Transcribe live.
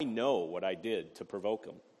know what I did to provoke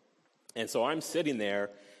him. And so I'm sitting there,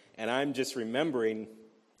 and I'm just remembering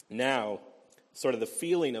now sort of the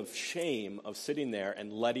feeling of shame of sitting there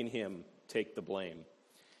and letting him take the blame.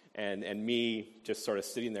 And me just sort of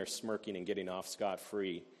sitting there smirking and getting off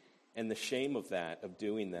scot-free. And the shame of that, of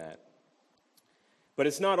doing that. But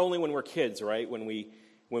it's not only when we're kids, right? When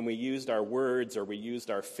we used our words or we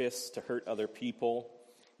used our fists to hurt other people.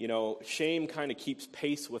 You know, shame kind of keeps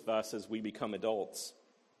pace with us as we become adults.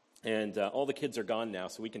 And all the kids are gone now,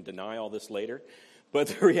 so we can deny all this later. But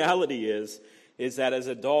the reality is that as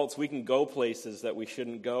adults, we can go places that we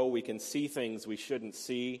shouldn't go. We can see things we shouldn't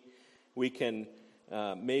see. We can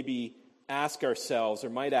maybe ask ourselves, or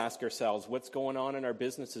might ask ourselves, what's going on in our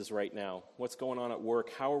businesses right now? What's going on at work?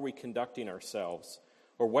 How are we conducting ourselves?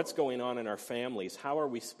 Or what's going on in our families? How are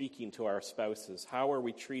we speaking to our spouses? How are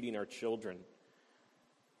we treating our children?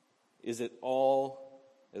 Is it all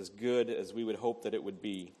as good as we would hope that it would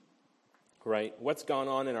be? Right? What's gone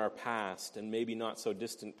on in our past and maybe not so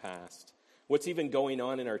distant past? What's even going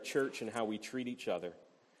on in our church and how we treat each other?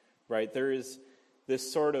 Right? There is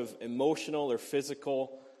this sort of emotional or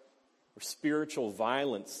physical or spiritual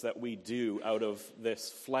violence that we do out of this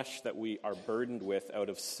flesh that we are burdened with out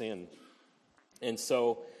of sin. And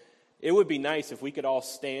so it would be nice if we could all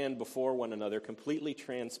stand before one another completely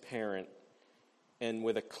transparent and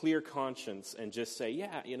with a clear conscience and just say,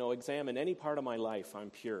 yeah, examine any part of my life, I'm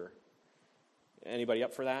pure. Anybody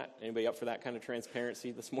up for that? Anybody up for that kind of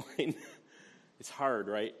transparency this morning? It's hard,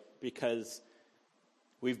 right? Because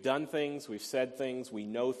we've done things, we've said things, we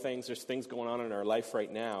know things. There's things going on in our life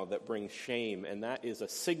right now that bring shame, and that is a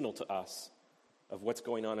signal to us of what's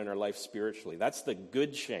going on in our life spiritually. That's the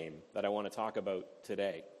good shame that I want to talk about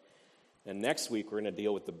today. And next week, we're going to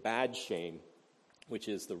deal with the bad shame, which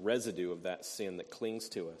is the residue of that sin that clings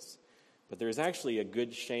to us. But there's actually a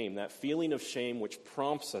good shame, that feeling of shame which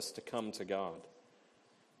prompts us to come to God.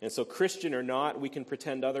 And so Christian or not, we can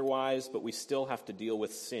pretend otherwise, but we still have to deal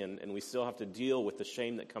with sin, and we still have to deal with the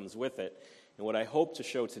shame that comes with it. And what I hope to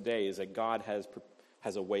show today is that God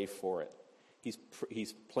has a way for it.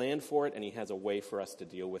 He's planned for it, and he has a way for us to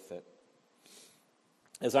deal with it.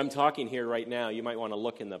 As I'm talking here right now, you might want to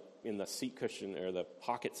look in the seat cushion or the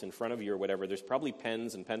pockets in front of you or whatever. There's probably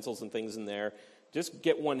pens and pencils and things in there. Just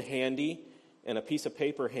get one handy and a piece of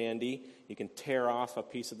paper handy. You can tear off a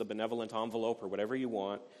piece of the benevolent envelope or whatever you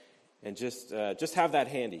want, and just have that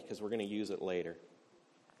handy because we're going to use it later.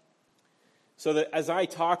 So that as I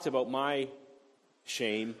talked about my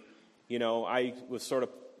shame, I was sort of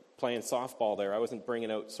playing softball there. I wasn't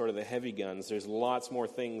bringing out sort of the heavy guns. There's lots more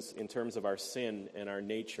things in terms of our sin and our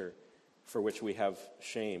nature for which we have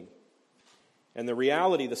shame. And the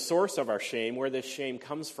reality, the source of our shame, where this shame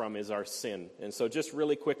comes from, is our sin. And so just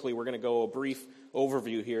really quickly, we're going to go a brief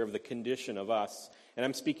overview here of the condition of us. And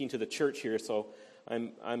I'm speaking to the church here, so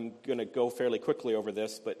I'm going to go fairly quickly over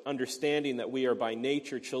this. But understanding that we are by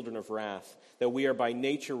nature children of wrath, that we are by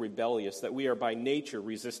nature rebellious, that we are by nature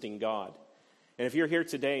resisting God. And if you're here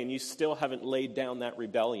today and you still haven't laid down that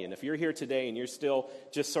rebellion, if you're here today and you're still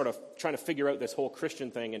just sort of trying to figure out this whole Christian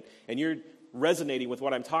thing, and you're resonating with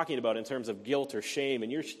what I'm talking about in terms of guilt or shame,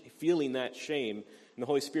 and you're feeling that shame, and the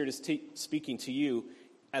Holy Spirit is speaking to you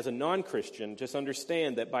as a non-Christian, just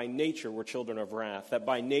understand that by nature we're children of wrath, that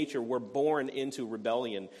by nature we're born into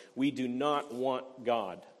rebellion. We do not want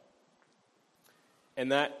God.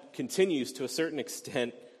 And that continues to a certain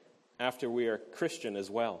extent after we are Christian as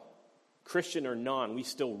well. Christian or non, we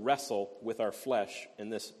still wrestle with our flesh in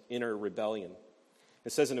this inner rebellion.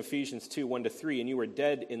 It says in Ephesians 2, 1-3, and you were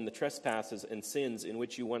dead in the trespasses and sins in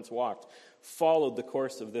which you once walked, followed the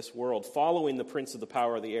course of this world, following the prince of the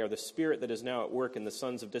power of the air, the spirit that is now at work in the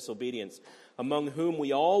sons of disobedience, among whom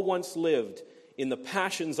we all once lived in the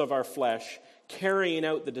passions of our flesh, carrying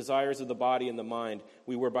out the desires of the body and the mind.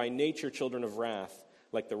 We were by nature children of wrath,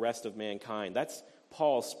 like the rest of mankind. That's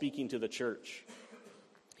Paul speaking to the church.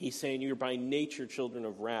 He's saying you're by nature children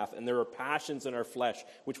of wrath, and there are passions in our flesh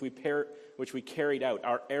which we carried out,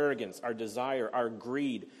 our arrogance, our desire, our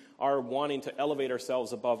greed, our wanting to elevate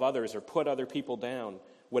ourselves above others or put other people down.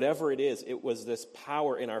 Whatever it is, it was this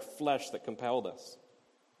power in our flesh that compelled us.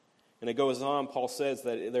 And it goes on, Paul says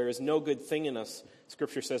that there is no good thing in us,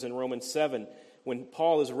 Scripture says in Romans 7, when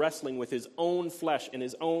Paul is wrestling with his own flesh and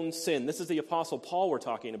his own sin. This is the Apostle Paul we're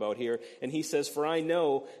talking about here. And he says, for I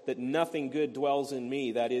know that nothing good dwells in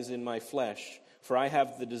me, that is in my flesh. For I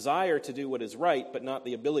have the desire to do what is right, but not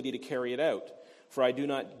the ability to carry it out. For I do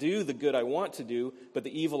not do the good I want to do, but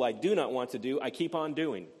the evil I do not want to do, I keep on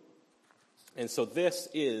doing. And so this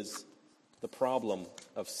is the problem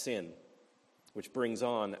of sin, which brings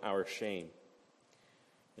on our shame.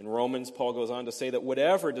 In Romans, Paul goes on to say that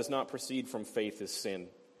whatever does not proceed from faith is sin.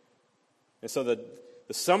 And so the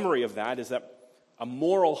summary of that is that a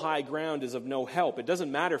moral high ground is of no help. It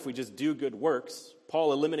doesn't matter if we just do good works.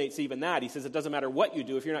 Paul eliminates even that. He says it doesn't matter what you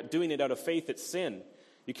do. If you're not doing it out of faith, it's sin.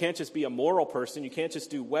 You can't just be a moral person. You can't just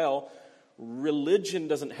do well. Religion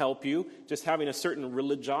doesn't help you. Just having a certain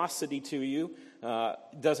religiosity to you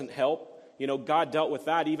doesn't help. You know, God dealt with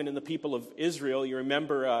that even in the people of Israel. You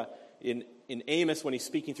remember in Amos when he's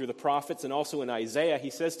speaking through the prophets, and also in Isaiah, he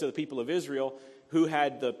says to the people of Israel who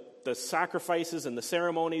had the sacrifices and the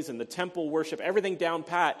ceremonies and the temple worship, everything down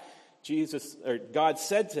pat, God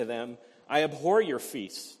said to them, I abhor your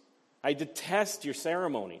feasts. I detest your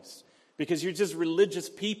ceremonies because you're just religious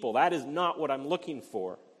people. That is not what I'm looking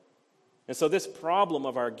for. And so this problem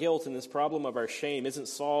of our guilt and this problem of our shame isn't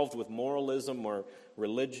solved with moralism or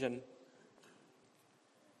religion.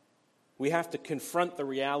 We have to confront the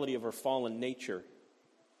reality of our fallen nature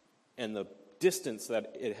and the distance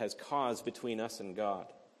that it has caused between us and God.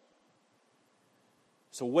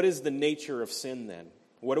 So what is the nature of sin then?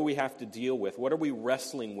 What do we have to deal with? What are we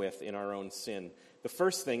wrestling with in our own sin? The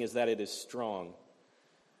first thing is that it is strong.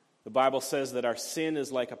 The Bible says that our sin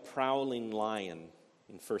is like a prowling lion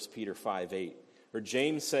in 1 Peter 5:8. Or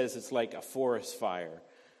James says it's like a forest fire,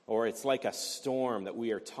 or it's like a storm that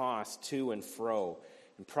we are tossed to and fro.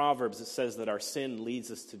 In Proverbs, it says that our sin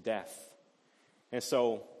leads us to death. And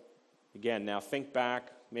so, again, now think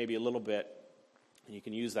back maybe a little bit, and you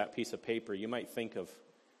can use that piece of paper. You might think of,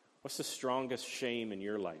 what's the strongest shame in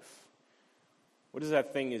your life? What is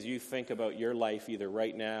that thing as you think about your life, either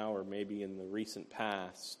right now or maybe in the recent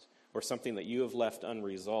past, or something that you have left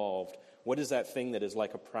unresolved? What is that thing that is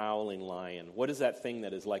like a prowling lion? What is that thing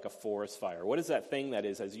that is like a forest fire? What is that thing that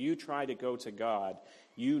is, as you try to go to God,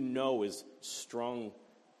 you know is strong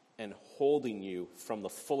and holding you from the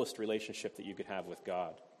fullest relationship that you could have with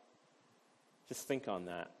God? Just think on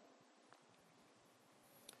that.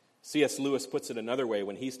 C.S. Lewis puts it another way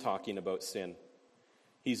when he's talking about sin.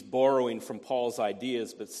 He's borrowing from Paul's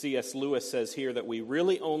ideas, but C.S. Lewis says here that we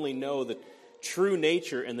really only know the true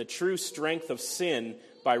nature and the true strength of sin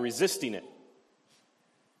by resisting it.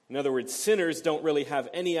 In other words, sinners don't really have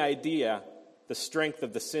any idea the strength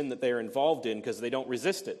of the sin that they are involved in because they don't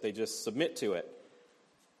resist it. They just submit to it.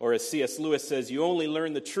 Or as C.S. Lewis says, you only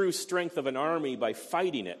learn the true strength of an army by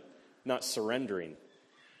fighting it, not surrendering.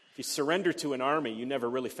 If you surrender to an army, you never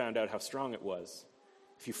really found out how strong it was.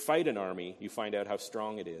 If you fight an army, you find out how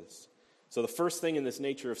strong it is. So the first thing in this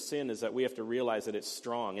nature of sin is that we have to realize that it's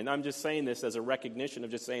strong. And I'm just saying this as a recognition of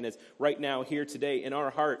just saying is right now, here today, in our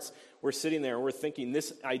hearts, we're sitting there and we're thinking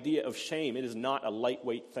this idea of shame, it is not a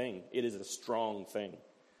lightweight thing. It is a strong thing.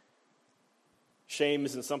 Shame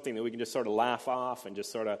isn't something that we can just sort of laugh off and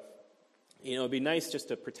just sort of, it'd be nice just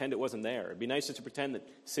to pretend it wasn't there. It'd be nice just to pretend that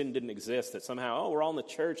sin didn't exist, that somehow, we're all in the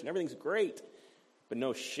church and everything's great. But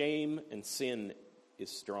no, shame and sin is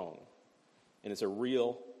strong. And it's a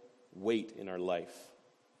real weight in our life.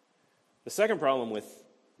 The second problem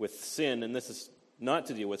with sin, and this is not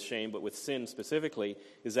to deal with shame, but with sin specifically,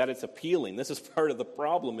 is that it's appealing. This is part of the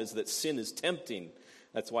problem, is that sin is tempting.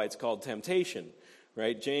 That's why it's called temptation,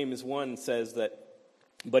 right? James 1 says that,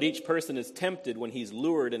 but each person is tempted when he's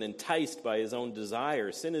lured and enticed by his own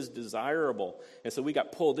desire. Sin is desirable. And so we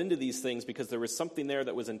got pulled into these things because there was something there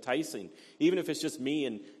that was enticing. Even if it's just me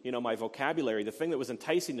and, my vocabulary, the thing that was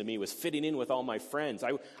enticing to me was fitting in with all my friends.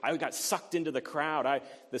 I got sucked into the crowd.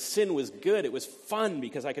 The sin was good. It was fun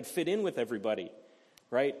because I could fit in with everybody,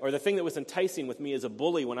 right? Or the thing that was enticing with me as a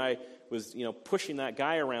bully when I was, pushing that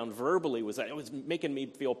guy around verbally was that it was making me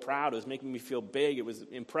feel proud. It was making me feel big. It was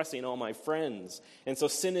impressing all my friends. And so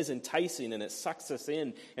sin is enticing and it sucks us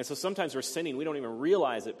in. And so sometimes we're sinning. We don't even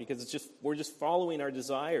realize it because we're just following our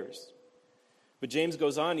desires. But James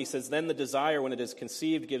goes on. He says, then the desire, when it is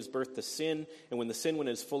conceived, gives birth to sin. And when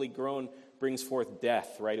it is fully grown, brings forth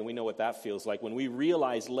death, right? And we know what that feels like. When we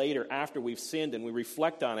realize later, after we've sinned, and we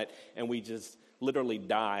reflect on it, and we just literally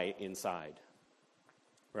die inside.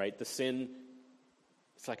 Right? The sin,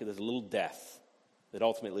 it's like this little death that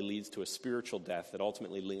ultimately leads to a spiritual death, that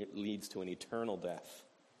ultimately leads to an eternal death.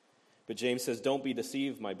 But James says, don't be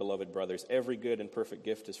deceived, my beloved brothers. Every good and perfect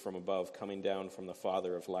gift is from above, coming down from the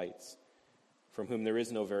Father of lights, from whom there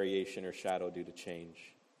is no variation or shadow due to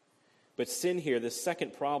change. But sin here, the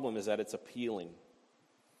second problem is that it's appealing.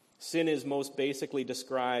 Sin is most basically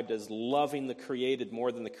described as loving the created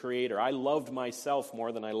more than the Creator. I loved myself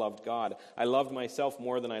more than I loved God. I loved myself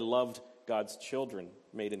more than I loved God's children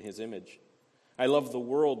made in His image. I loved the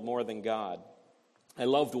world more than God. I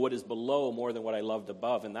loved what is below more than what I loved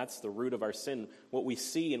above, and that's the root of our sin. What we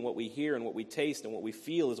see and what we hear and what we taste and what we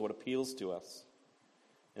feel is what appeals to us.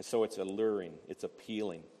 And so it's alluring, it's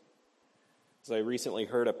appealing. As I recently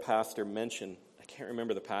heard a pastor mention, I can't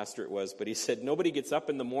remember the pastor it was, but he said, nobody gets up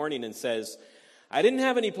in the morning and says, I didn't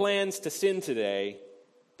have any plans to sin today,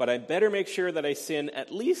 but I better make sure that I sin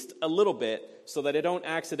at least a little bit so that I don't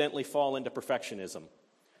accidentally fall into perfectionism,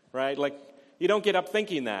 right? Like, you don't get up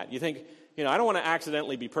thinking that. You think, I don't want to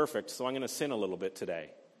accidentally be perfect, so I'm going to sin a little bit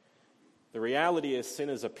today. The reality is sin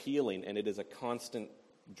is appealing, and it is a constant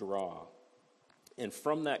draw. And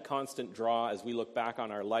from that constant draw, as we look back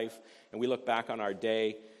on our life and we look back on our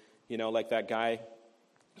day, like that guy,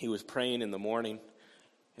 he was praying in the morning,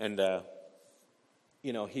 and,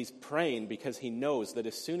 he's praying because he knows that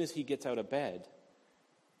as soon as he gets out of bed,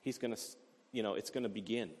 he's going to, it's going to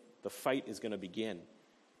begin. The fight is going to begin.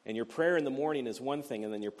 And your prayer in the morning is one thing,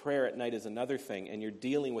 and then your prayer at night is another thing, and you're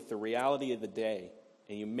dealing with the reality of the day,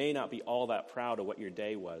 and you may not be all that proud of what your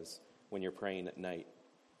day was when you're praying at night.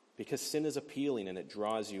 Because sin is appealing and it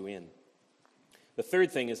draws you in. The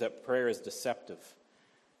third thing is that prayer is deceptive.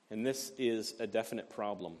 And this is a definite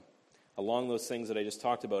problem. Along those things that I just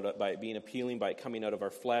talked about, by it being appealing, by it coming out of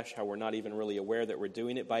our flesh, how we're not even really aware that we're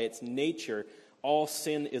doing it. By its nature, all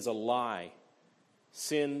sin is a lie.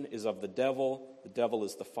 Sin is of the devil. The devil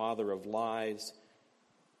is the father of lies.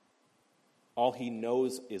 All he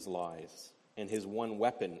knows is lies. And his one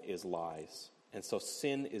weapon is lies. And so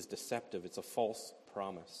sin is deceptive. It's a false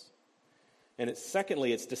promise. And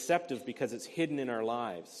secondly, it's deceptive because it's hidden in our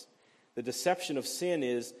lives. The deception of sin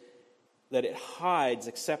is that it hides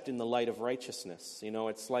except in the light of righteousness.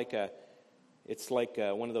 It's like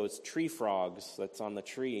one of those tree frogs that's on the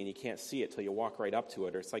tree and you can't see it till you walk right up to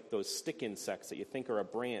it. Or it's like those stick insects that you think are a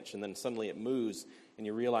branch and then suddenly it moves and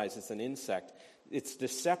you realize it's an insect. It's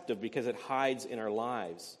deceptive because it hides in our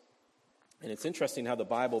lives. And it's interesting how the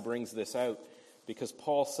Bible brings this out, because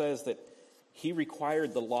Paul says that he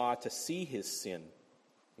required the law to see his sin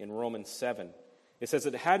in Romans 7. It says,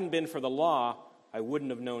 if it hadn't been for the law, I wouldn't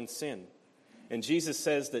have known sin. And Jesus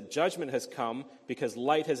says that judgment has come because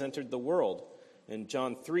light has entered the world. And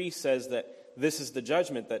John 3 says that this is the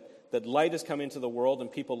judgment, that light has come into the world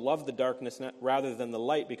and people love the darkness rather than the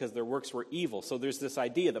light because their works were evil. So there's this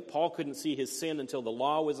idea that Paul couldn't see his sin until the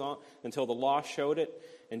law was on, until the law showed it.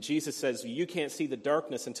 And Jesus says, you can't see the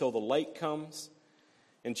darkness until the light comes.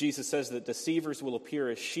 And Jesus says that deceivers will appear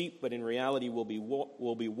as sheep, but in reality will be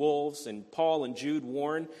wolves. And Paul and Jude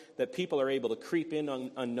warn that people are able to creep in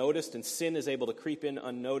unnoticed, and sin is able to creep in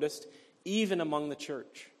unnoticed, even among the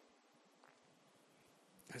church.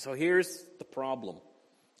 And so here's the problem.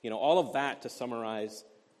 All of that to summarize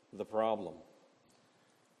the problem.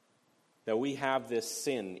 That we have this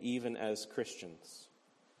sin even as Christians.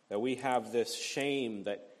 That we have this shame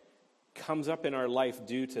that comes up in our life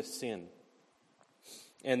due to sin.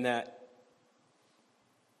 And that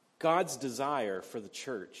God's desire for the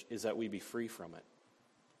church is that we be free from it.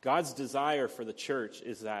 God's desire for the church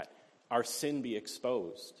is that our sin be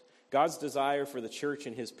exposed. God's desire for the church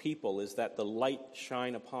and his people is that the light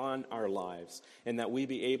shine upon our lives and that we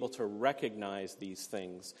be able to recognize these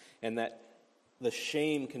things and that the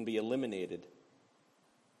shame can be eliminated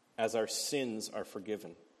as our sins are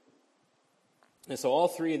forgiven. And so all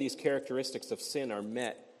three of these characteristics of sin are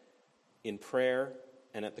met in prayer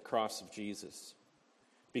and at the cross of Jesus.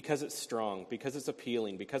 Because it's strong, because it's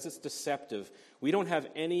appealing, because it's deceptive, we don't have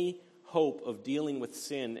any hope of dealing with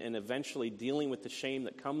sin and eventually dealing with the shame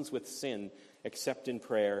that comes with sin except in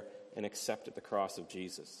prayer and except at the cross of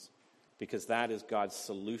Jesus. Because that is God's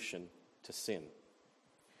solution to sin.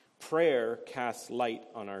 Prayer casts light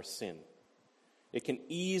on our sin. It can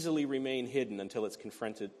easily remain hidden until it's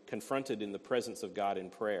confronted in the presence of God in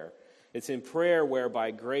prayer. It's in prayer where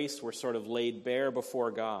by grace we're sort of laid bare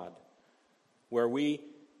before God, where we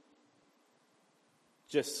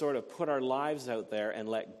just sort of put our lives out there and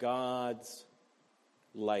let God's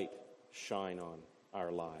light shine on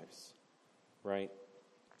our lives, right?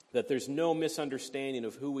 That there's no misunderstanding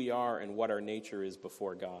of who we are and what our nature is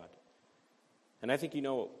before God. And I think you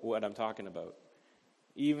know what I'm talking about.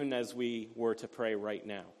 Even as we were to pray right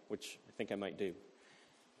now, which I think I might do.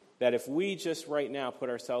 That if we just right now put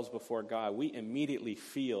ourselves before God, we immediately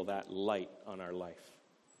feel that light on our life.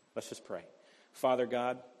 Let's just pray. Father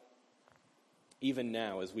God, even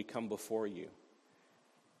now as we come before you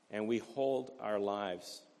and we hold our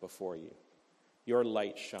lives before you, your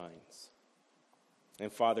light shines.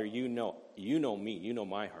 And Father, you know me, you know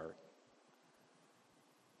my heart.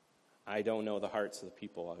 I don't know the hearts of the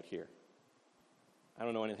people out here. I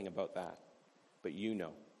don't know anything about that, but you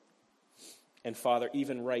know. And Father,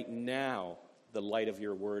 even right now, the light of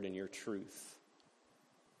your word and your truth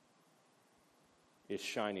is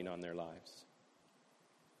shining on their lives.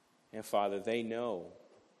 And Father, they know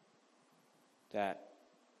that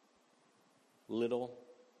little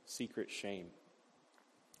secret shame,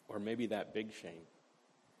 or maybe that big shame,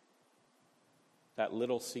 that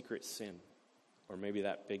little secret sin, or maybe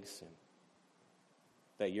that big sin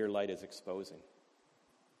that your light is exposing.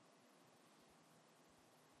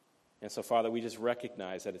 And so, Father, we just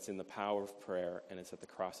recognize that it's in the power of prayer and it's at the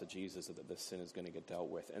cross of Jesus that this sin is going to get dealt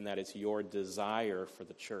with, and that it's your desire for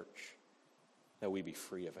the church that we be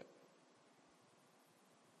free of it.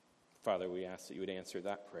 Father, we ask that you would answer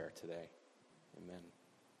that prayer today. Amen.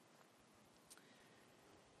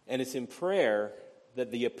 And it's in prayer that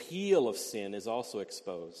the appeal of sin is also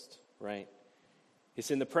exposed, right? It's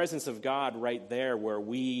in the presence of God right there where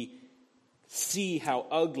we see how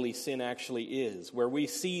ugly sin actually is, where we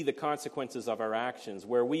see the consequences of our actions,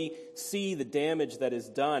 where we see the damage that is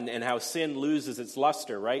done and how sin loses its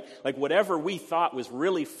luster, right? Like whatever we thought was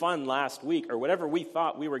really fun last week, or whatever we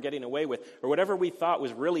thought we were getting away with, or whatever we thought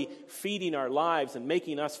was really feeding our lives and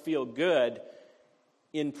making us feel good,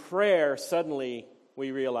 in prayer, suddenly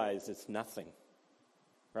we realize it's nothing,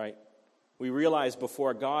 right? We realize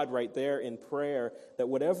before God right there in prayer that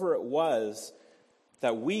whatever it was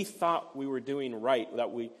that we thought we were doing right, that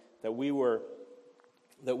we were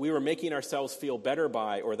making ourselves feel better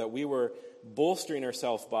by, or that we were bolstering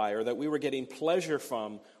ourselves by, or that we were getting pleasure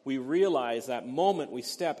from, we realize that moment we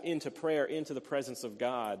step into prayer, into the presence of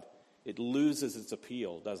God, it loses its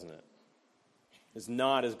appeal, doesn't it? It's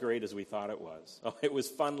not as great as we thought it was. Oh, it was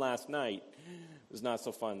fun last night. It was not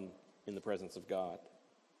so fun in the presence of God.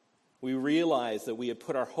 We realized that we had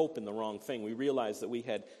put our hope in the wrong thing. We realized that we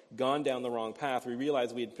had gone down the wrong path. We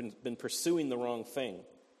realized we had been pursuing the wrong thing.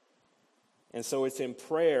 And so it's in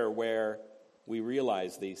prayer where we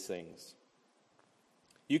realize these things.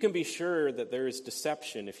 You can be sure that there is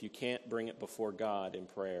deception if you can't bring it before God in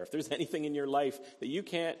prayer. If there's anything in your life that you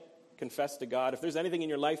can't confess to God, if there's anything in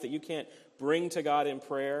your life that you can't bring to God in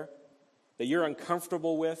prayer, that you're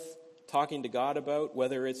uncomfortable with talking to God about,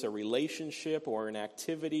 whether it's a relationship or an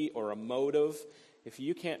activity or a motive, if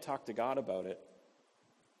you can't talk to God about it,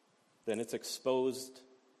 then it's exposed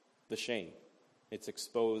the shame. It's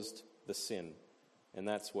exposed the sin. And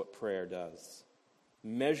that's what prayer does.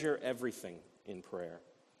 Measure everything in prayer.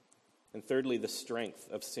 And thirdly, the strength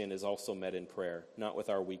of sin is also met in prayer, not with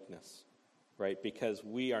our weakness, right? Because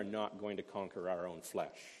we are not going to conquer our own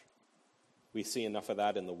flesh. We see enough of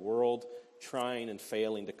that in the world, trying and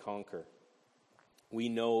failing to conquer. We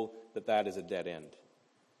know that that is a dead end.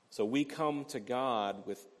 So we come to God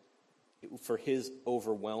for his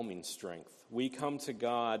overwhelming strength. We come to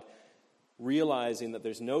God realizing that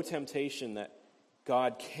there's no temptation that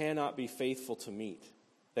God cannot be faithful to meet,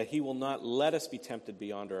 that he will not let us be tempted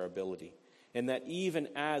beyond our ability, and that even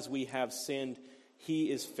as we have sinned, he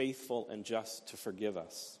is faithful and just to forgive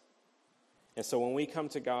us. And so when we come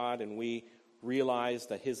to God and we realize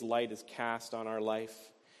that his light is cast on our life,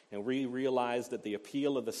 and we realize that the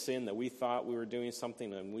appeal of the sin that we thought we were doing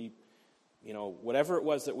something, and we, whatever it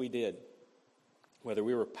was that we did, whether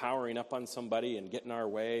we were powering up on somebody and getting our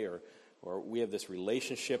way, or we have this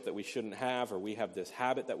relationship that we shouldn't have, or we have this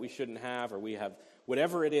habit that we shouldn't have, or we have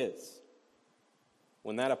whatever it is,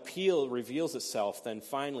 when that appeal reveals itself, then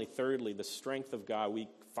finally, thirdly, the strength of God, we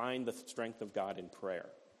find the strength of God in prayer.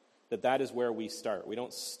 That is where we start. We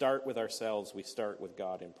don't start with ourselves, we start with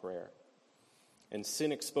God in prayer. And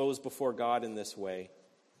sin exposed before God in this way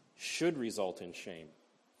should result in shame.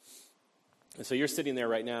 And so you're sitting there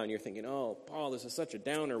right now and you're thinking, oh, Paul, this is such a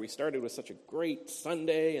downer. We started with such a great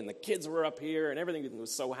Sunday and the kids were up here and everything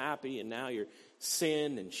was so happy, and now you're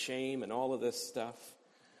sin and shame and all of this stuff.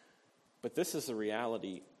 But this is the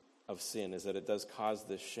reality of sin, is that it does cause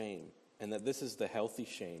this shame, and that this is the healthy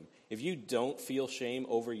shame. If you don't feel shame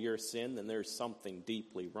over your sin, then there's something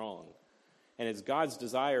deeply wrong. And it's God's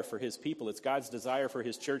desire for his people, it's God's desire for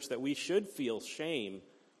his church that we should feel shame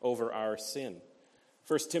over our sin.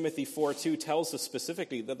 1 Timothy 4:2 tells us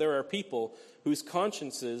specifically that there are people whose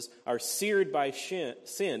consciences are seared by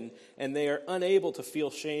sin, and they are unable to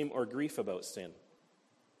feel shame or grief about sin.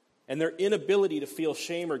 And their inability to feel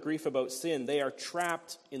shame or grief about sin, they are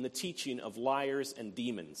trapped in the teaching of liars and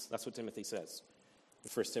demons. That's what Timothy says in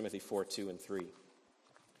 1 Timothy 4:2 and 3.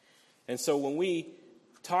 And so when we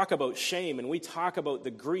talk about shame and we talk about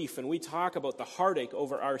the grief and we talk about the heartache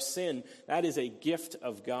over our sin, that is a gift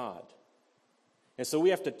of God. And so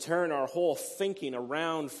we have to turn our whole thinking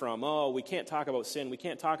around from, we can't talk about sin, we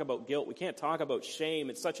can't talk about guilt, we can't talk about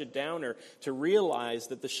shame, it's such a downer, to realize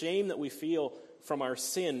that the shame that we feel from our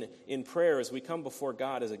sin in prayer as we come before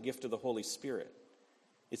God is a gift of the Holy Spirit.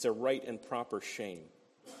 It's a right and proper shame.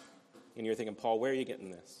 And you're thinking, Paul, where are you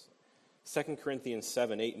getting this? 2 Corinthians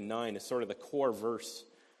 7:8 and 9 is sort of the core verse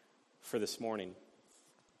for this morning.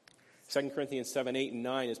 2 Corinthians 7, 8, and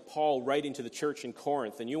 9 is Paul writing to the church in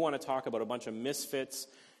Corinth, and you want to talk about a bunch of misfits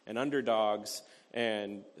and underdogs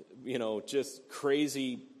and, just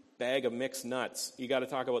crazy bag of mixed nuts. You got to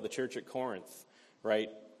talk about the church at Corinth, right?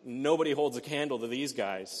 Nobody holds a candle to these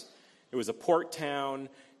guys. It was a port town.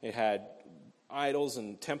 It had idols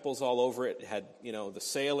and temples all over it. It had, the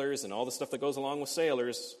sailors and all the stuff that goes along with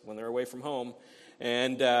sailors when they're away from home.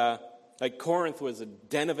 And Corinth was a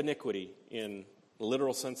den of iniquity in the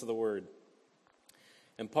literal sense of the word.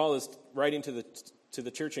 And Paul is writing to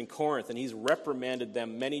the church in Corinth, and he's reprimanded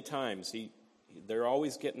them many times. They're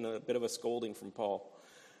always getting a bit of a scolding from Paul,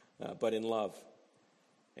 but in love.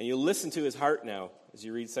 And you listen to his heart now as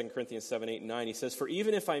you read 2 Corinthians 7, 8, and 9. He says, "For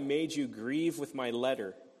even if I made you grieve with my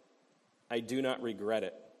letter, I do not regret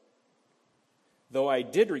it. Though I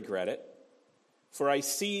did regret it, for I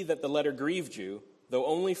see that the letter grieved you, though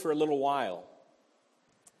only for a little while.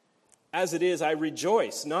 As it is, I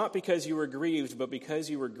rejoice, not because you were grieved, but because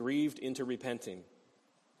you were grieved into repenting.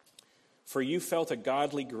 For you felt a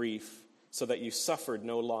godly grief, so that you suffered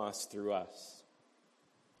no loss through us."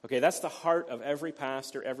 Okay, that's the heart of every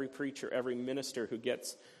pastor, every preacher, every minister who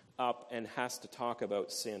gets up and has to talk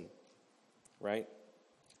about sin, right?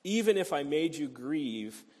 Even if I made you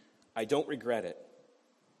grieve, I don't regret it.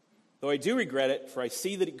 Though I do regret it, for I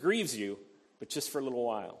see that it grieves you, but just for a little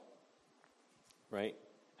while, right?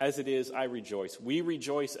 As it is, I rejoice. We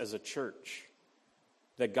rejoice as a church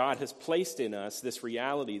that God has placed in us this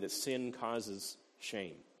reality that sin causes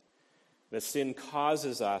shame, that sin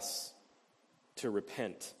causes us to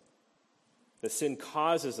repent, that sin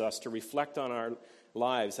causes us to reflect on our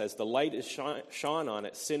lives. As the light is shone on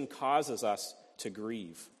it, sin causes us to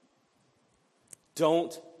grieve.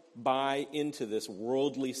 Don't buy into this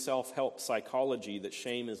worldly self-help psychology that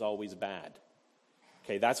shame is always bad.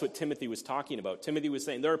 Okay, that's what Timothy was talking about. Timothy was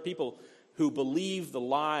saying there are people who believe the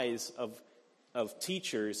lies of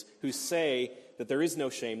teachers who say that there is no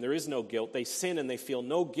shame, there is no guilt. They sin and they feel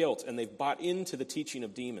no guilt, and they've bought into the teaching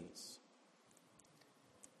of demons.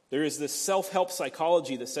 There is this self-help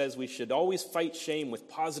psychology that says we should always fight shame with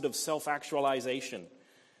positive self-actualization,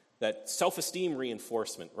 that self-esteem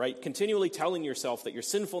reinforcement, right? Continually telling yourself that your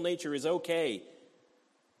sinful nature is okay.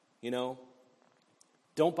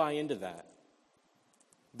 Don't buy into that.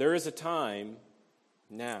 There is a time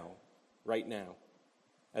now, right now,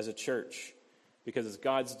 as a church, because it's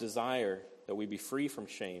God's desire that we be free from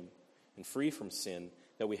shame and free from sin,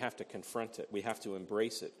 that we have to confront it, we have to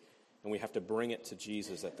embrace it, and we have to bring it to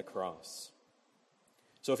Jesus at the cross.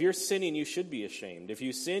 So if you're sinning, you should be ashamed. If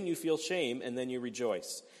you sin, you feel shame, and then you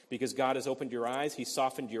rejoice. Because God has opened your eyes, He's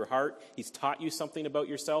softened your heart, He's taught you something about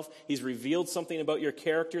yourself, He's revealed something about your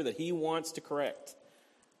character that He wants to correct,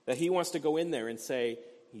 that He wants to go in there and say,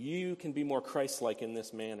 you can be more Christ-like in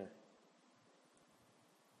this manner.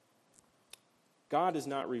 God is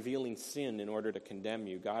not revealing sin in order to condemn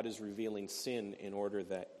you. God is revealing sin in order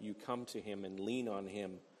that you come to Him and lean on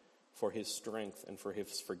Him for His strength and for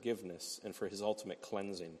His forgiveness and for His ultimate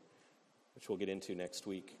cleansing, which we'll get into next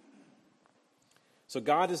week. So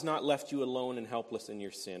God has not left you alone and helpless in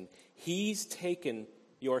your sin. He's taken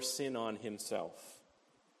your sin on Himself,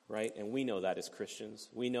 right? And we know that as Christians.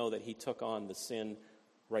 We know that He took on the sin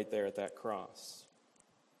right there at that cross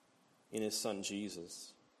in His Son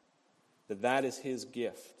Jesus. That is His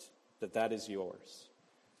gift, that is yours.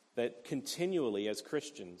 That continually as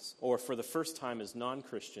Christians, or for the first time as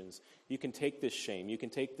non-Christians, you can take this shame, you can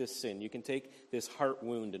take this sin, you can take this heart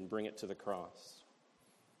wound and bring it to the cross.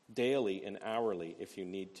 Daily and hourly if you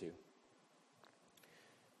need to.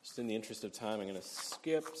 Just in the interest of time, I'm going to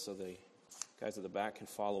skip so the guys at the back can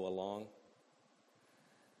follow along.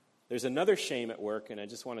 There's another shame at work, and I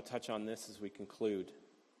just want to touch on this as we conclude.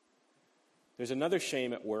 There's another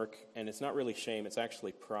shame at work, and it's not really shame, it's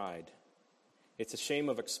actually pride. It's a shame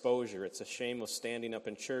of exposure. It's a shame of standing up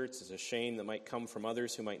in church. It's a shame that might come from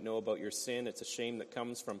others who might know about your sin. It's a shame that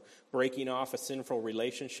comes from breaking off a sinful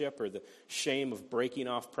relationship, or the shame of breaking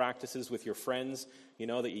off practices with your friends,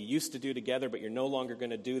 that you used to do together, but you're no longer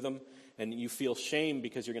going to do them, and you feel shame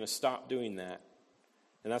because you're going to stop doing that.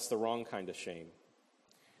 And that's the wrong kind of shame.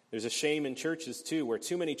 There's a shame in churches, too, where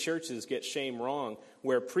too many churches get shame wrong,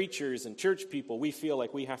 where preachers and church people, we feel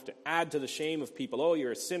like we have to add to the shame of people. Oh,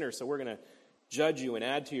 you're a sinner, so we're going to judge you and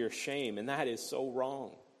add to your shame, and that is so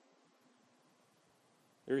wrong.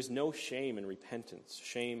 There is no shame in repentance.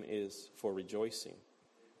 Shame is for rejoicing.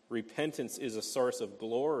 Repentance is a source of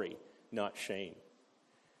glory, not shame.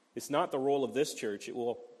 It's not the role of this church. It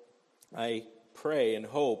will, I pray and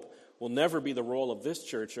hope, will never be the role of this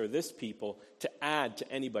church or this people to add to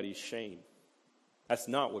anybody's shame. That's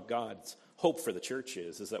not what God's hope for the church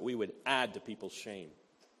is that we would add to people's shame.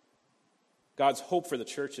 God's hope for the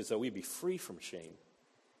church is that we be free from shame,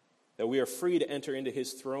 that we are free to enter into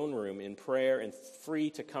his throne room in prayer and free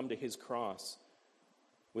to come to his cross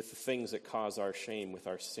with the things that cause our shame, with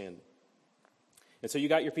our sin. And so you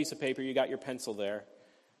got your piece of paper, you got your pencil there.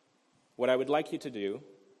 What I would like you to do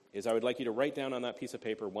is I would like you to write down on that piece of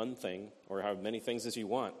paper one thing, or how many things as you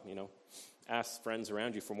want. Ask friends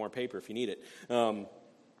around you for more paper if you need it.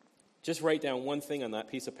 Just write down one thing on that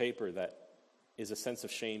piece of paper that is a sense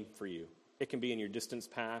of shame for you. It can be in your distant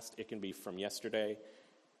past. It can be from yesterday.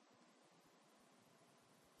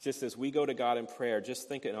 Just as we go to God in prayer, just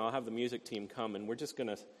think, and I'll have the music team come, and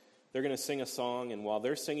they're going to sing a song, and while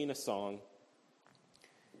they're singing a song,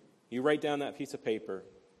 you write down that piece of paper.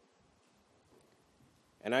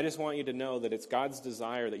 And I just want you to know that it's God's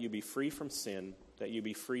desire that you be free from sin, that you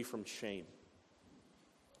be free from shame.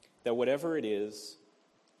 That whatever it is,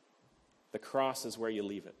 the cross is where you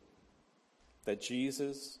leave it. That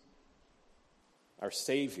Jesus, our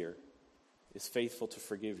Savior, is faithful to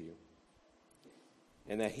forgive you.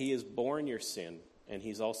 And that he has borne your sin, and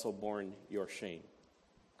he's also borne your shame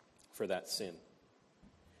for that sin.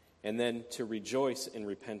 And then to rejoice in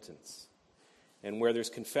repentance. And where there's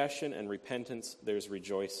confession and repentance, there's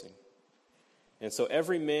rejoicing. And so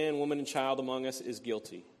every man, woman, and child among us is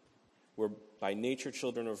guilty. We're by nature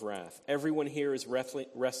children of wrath. Everyone here is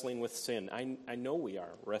wrestling with sin. I know we are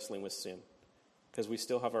wrestling with sin because we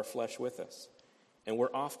still have our flesh with us. And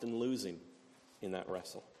we're often losing in that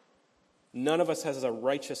wrestle. None of us has a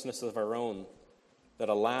righteousness of our own that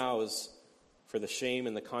allows for the shame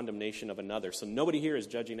and the condemnation of another. So nobody here is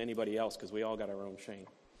judging anybody else because we all got our own shame.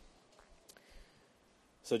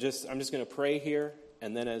 So I'm just going to pray here,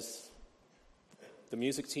 and then as the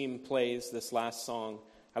music team plays this last song,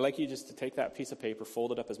 I'd like you just to take that piece of paper,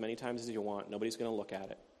 fold it up as many times as you want. Nobody's going to look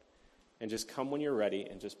at it. And just come when you're ready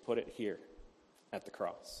and just put it here at the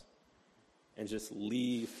cross. And just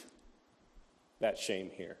leave that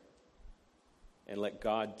shame here. And let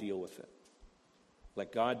God deal with it.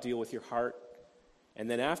 Let God deal with your heart. And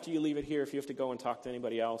then after you leave it here, if you have to go and talk to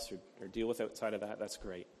anybody else or deal with outside of that, that's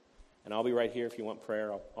great. And I'll be right here if you want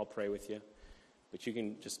prayer. I'll pray with you. But you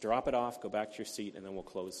can just drop it off, go back to your seat, and then we'll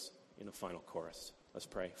close in a final chorus. Let's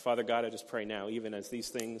pray. Father God, I just pray now, even as these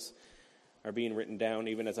things are being written down,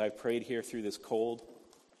 even as I've prayed here through this cold,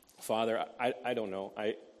 Father, I don't know.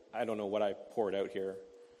 I don't know what I poured out here.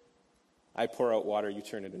 I pour out water, you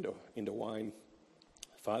turn it into wine.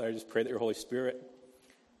 Father, I just pray that your Holy Spirit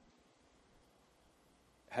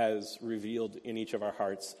has revealed in each of our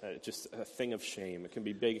hearts just a thing of shame. It can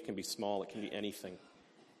be big, it can be small, it can be anything.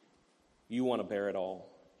 You want to bear it all.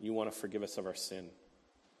 You want to forgive us of our sin.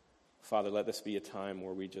 Father, let this be a time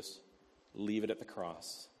where we just leave it at the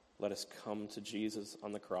cross. Let us come to Jesus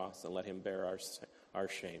on the cross and let him bear our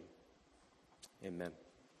shame. Amen.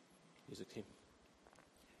 Music team.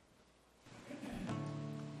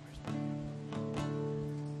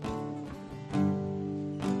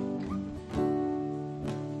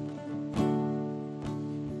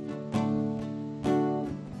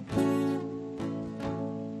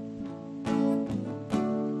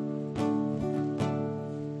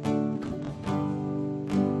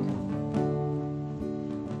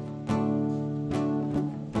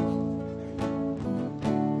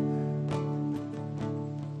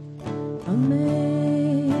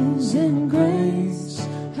 Amazing grace,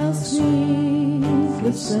 how sweet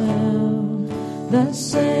the sound that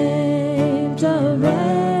saved a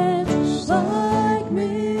wretch like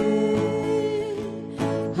me.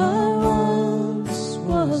 I once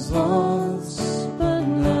was lost, but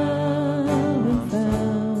now am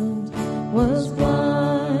found, was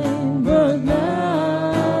blind, but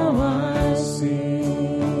now I see.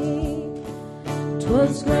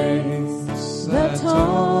 'Twas grace that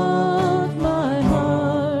taught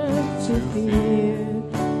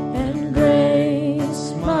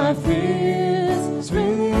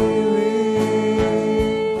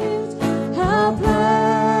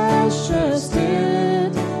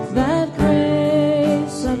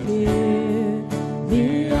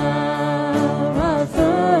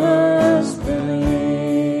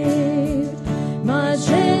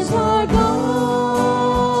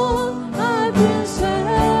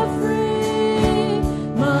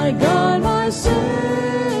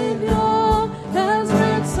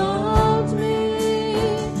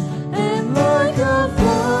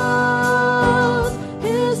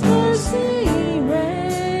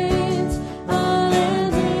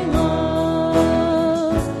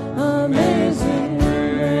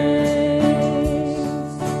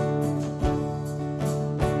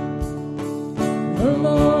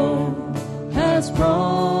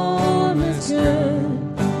promised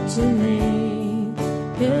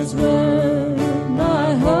is where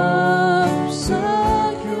my hope secures.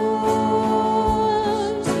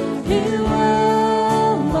 He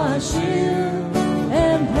will my shield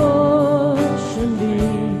and portion be,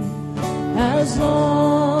 as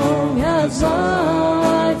long as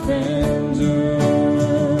life endures.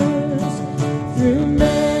 Through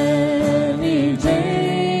many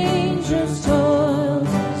dangers, toils,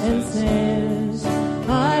 and snares,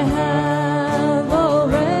 I have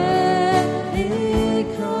already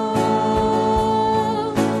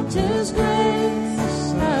come. 'Tis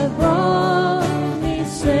grace hath brought me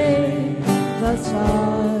safe thus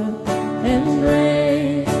far, and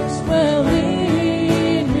grace will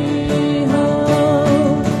lead me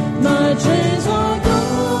home. My chains are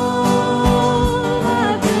gone,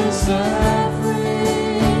 I've been set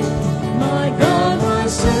free. My God, my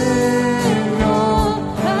Savior,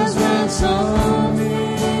 has ransomed me.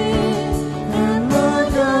 And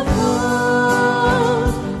like a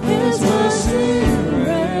flood, His mercy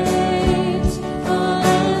reigns.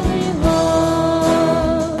 Unending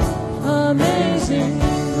love, amazing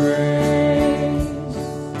grace.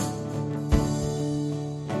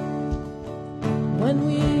 When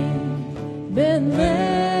we've been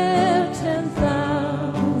there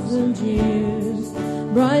 10,000 years,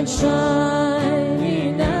 bright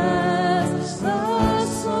shining as the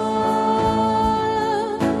sun,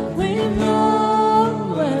 we've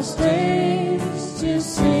no less days to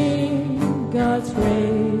sing God's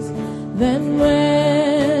praise than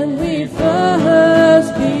when we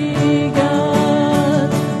first begun.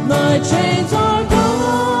 My chains are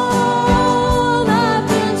gone, I've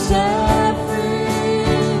been set free.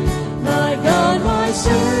 My God, my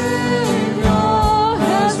Savior,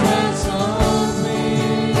 has ransomed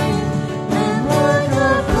me. And like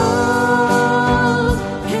a flood,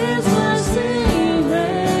 His mercy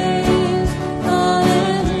reigns.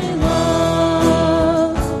 Unending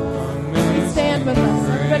love. Stand with us.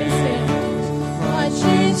 Everybody stand. My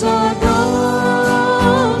chains are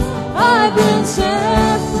gone, I've been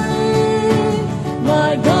set free.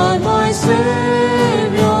 My God, my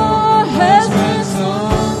Savior, has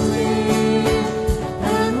ransomed me.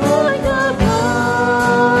 And like a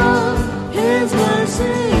flood, His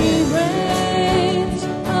mercy reigns.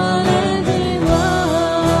 Unending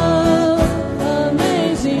love,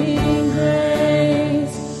 amazing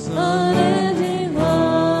grace. Unending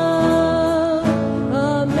love,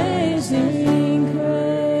 amazing grace.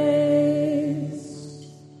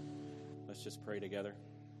 Let's just pray together.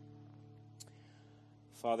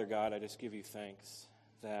 Father God, I just give you thanks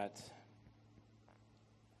that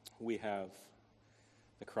we have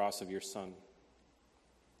the cross of your Son.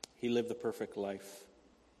 He lived the perfect life,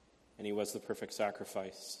 and he was the perfect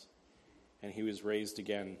sacrifice, and he was raised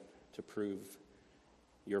again to prove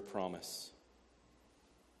your promise.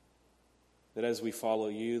 That as we follow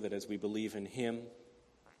you, that as we believe in him,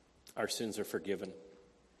 our sins are forgiven,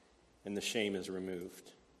 and the shame is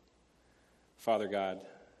removed. Father God,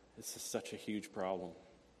 this is such a huge problem,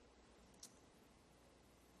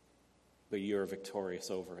 but you are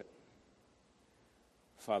victorious over it.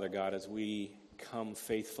 Father God, as we come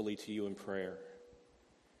faithfully to you in prayer,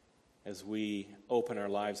 as we open our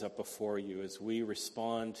lives up before you, as we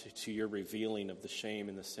respond to your revealing of the shame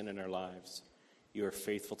and the sin in our lives, you are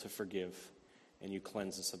faithful to forgive, and you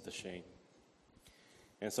cleanse us of the shame.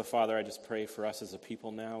 And so, Father, I just pray for us as a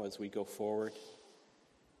people now as we go forward,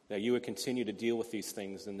 that you would continue to deal with these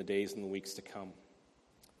things in the days and the weeks to come.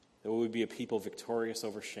 That we would be a people victorious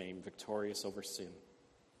over shame, victorious over sin.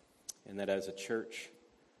 And that as a church,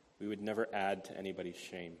 we would never add to anybody's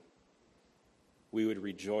shame. We would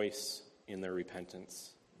rejoice in their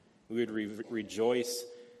repentance. We would rejoice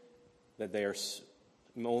that they are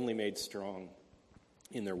only made strong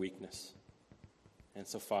in their weakness. And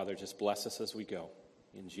so, Father, just bless us as we go.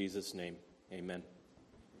 In Jesus' name, amen.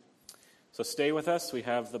 So stay with us. We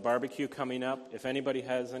have the barbecue coming up. If anybody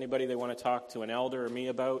has anybody they want to talk to an elder or me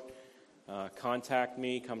about, contact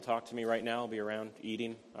me. Come talk to me right now. I'll be around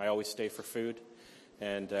eating. I always stay for food.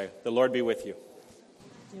 And the Lord be with you.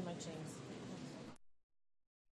 Do my chains.